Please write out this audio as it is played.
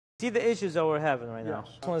See the issues that we're having right now.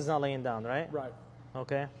 Yes. This one's not laying down, right? Right.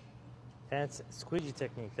 Okay. And it's squeegee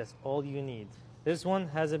technique. That's all you need. This one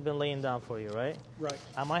hasn't been laying down for you, right? Right.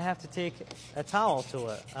 I might have to take a towel to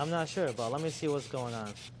it. I'm not sure, but let me see what's going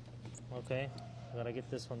on. Okay. I gotta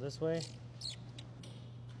get this one this way.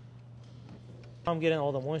 I'm getting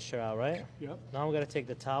all the moisture out, right? Yep. Now I'm gonna take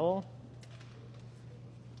the towel,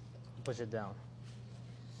 push it down.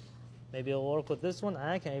 Maybe it'll work with this one.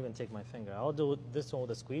 I can't even take my finger. I'll do this one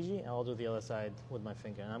with a squeegee, and I'll do the other side with my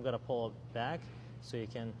finger. And I'm gonna pull it back so you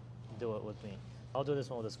can do it with me. I'll do this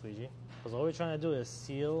one with a squeegee, because all we're trying to do is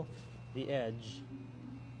seal the edge.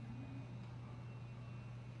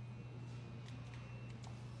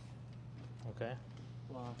 Okay.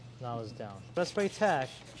 Wow. Now it's down. Let's spray tack,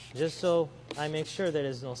 just so I make sure that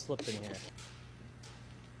there's no slip in here.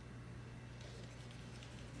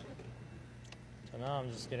 So now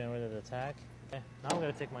I'm just getting rid of the tack. Okay. Now I'm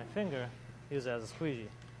gonna take my finger, use it as a squeegee.